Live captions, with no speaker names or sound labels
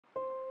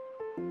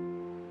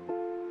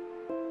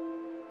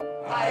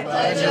I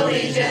pledge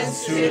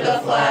allegiance to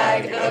the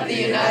flag of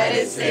the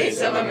United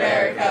States of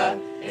America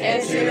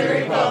and to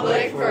the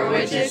republic for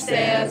which it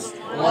stands,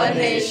 one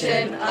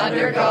nation,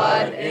 under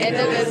God,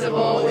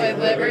 indivisible, with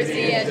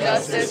liberty and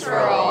justice for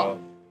all.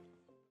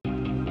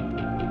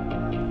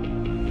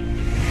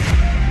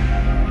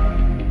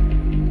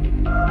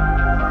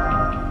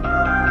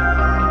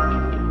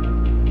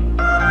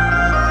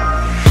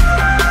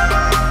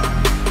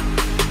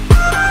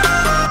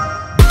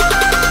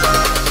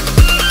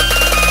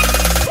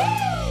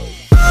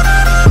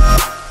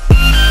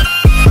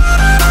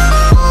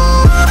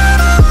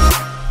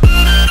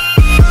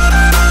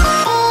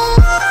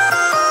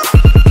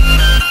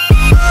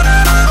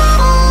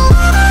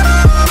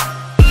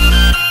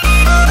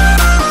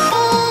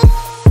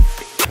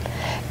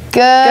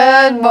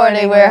 Good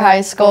morning, Weir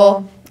High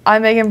School.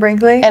 I'm Megan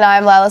Brinkley. And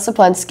I'm Lila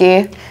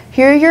Saplensky.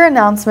 Here are your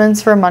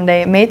announcements for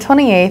Monday, May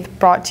 28th,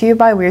 brought to you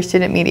by Weir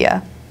Student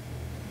Media.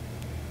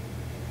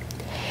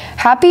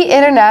 Happy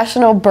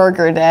International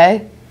Burger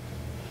Day.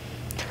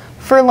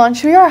 For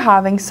lunch, we are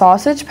having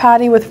sausage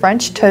patty with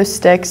French toast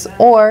sticks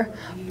or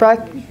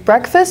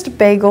breakfast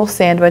bagel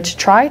sandwich,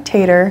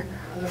 tri-tater,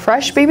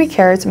 fresh baby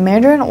carrots,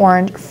 mandarin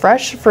orange,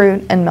 fresh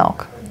fruit, and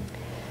milk.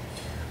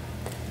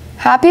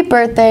 Happy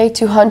birthday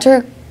to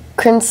Hunter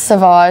Prince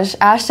Savage,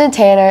 Ashton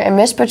Tanner, and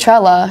Miss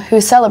Petrella, who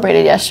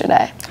celebrated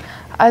yesterday.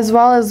 As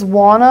well as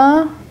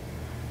Juana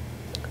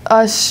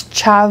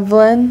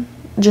Chavlin,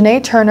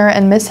 Janae Turner,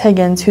 and Miss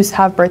Higgins, who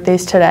have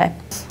birthdays today.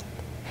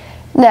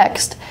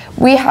 Next,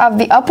 we have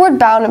the Upward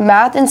Bound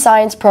Math and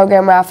Science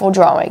Program raffle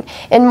drawing.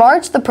 In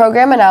March, the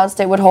program announced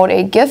it would hold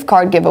a gift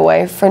card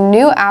giveaway for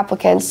new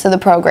applicants to the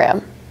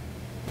program.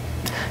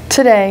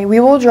 Today, we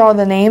will draw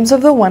the names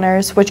of the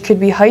winners, which could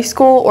be high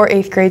school or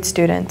 8th grade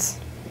students.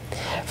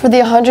 For the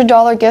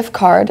 $100 gift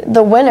card,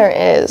 the winner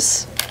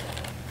is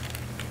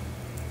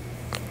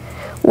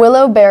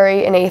Willow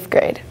Berry in 8th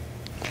grade.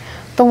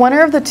 The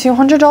winner of the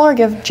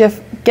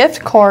 $200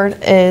 gift card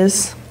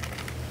is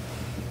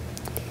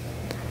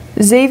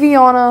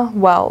Xaviana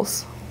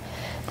Wells.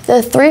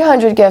 The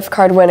 $300 gift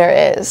card winner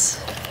is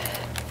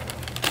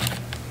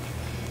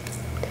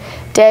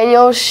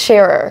Daniel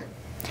Scherer.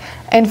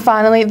 And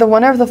finally, the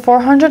winner of the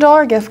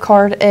 $400 gift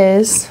card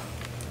is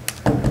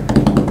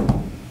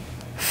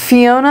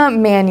Fiona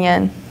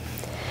Mannion.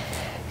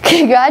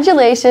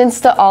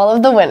 Congratulations to all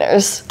of the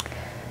winners.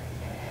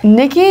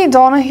 Nikki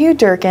Donahue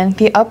Durkin,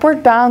 the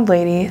Upward Bound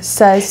lady,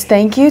 says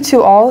thank you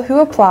to all who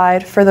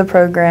applied for the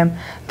program.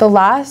 The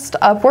last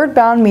Upward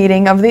Bound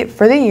meeting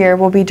for the year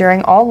will be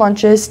during all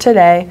lunches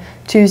today,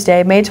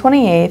 Tuesday, May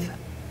 28th.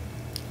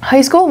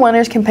 High school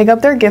winners can pick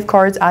up their gift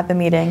cards at the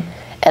meeting.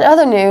 In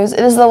other news, it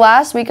is the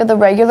last week of the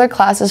regular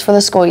classes for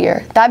the school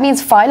year. That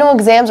means final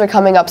exams are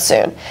coming up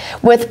soon,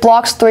 with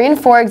blocks 3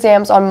 and 4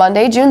 exams on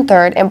Monday, June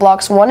 3rd, and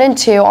blocks 1 and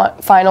 2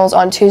 finals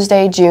on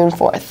Tuesday, June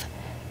 4th.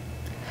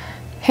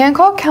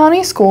 Hancock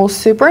County Schools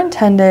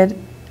Superintendent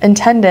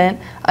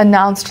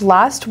announced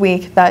last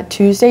week that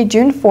Tuesday,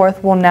 June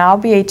 4th will now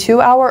be a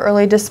 2-hour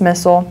early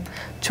dismissal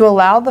to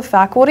allow the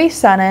Faculty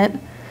Senate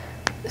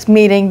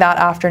meeting that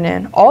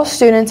afternoon. All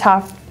students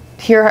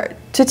here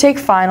to take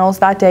finals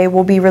that day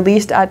will be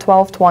released at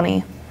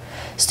 12:20.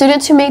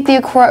 Students who meet the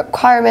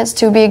requirements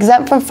to be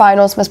exempt from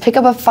finals must pick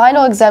up a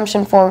final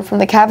exemption form from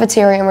the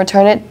cafeteria and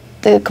return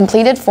the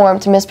completed form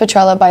to Ms.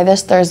 Petrella by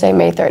this Thursday,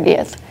 May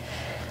 30th.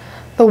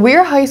 The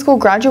Weir High School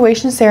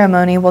graduation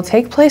ceremony will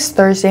take place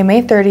Thursday,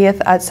 May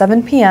 30th at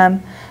 7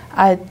 p.m.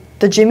 at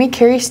the Jimmy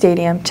Carey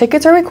Stadium.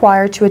 Tickets are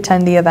required to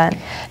attend the event.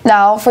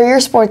 Now for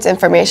your sports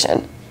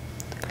information.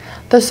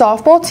 The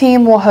softball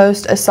team will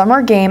host a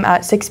summer game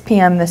at 6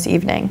 p.m. this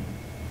evening.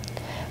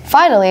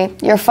 Finally,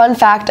 your fun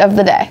fact of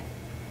the day.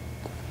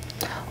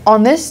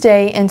 On this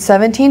day in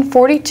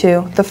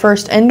 1742, the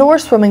first indoor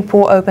swimming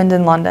pool opened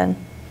in London.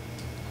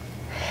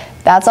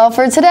 That's all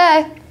for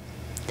today.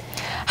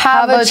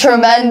 Have a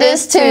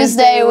tremendous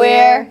Tuesday,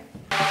 Weir.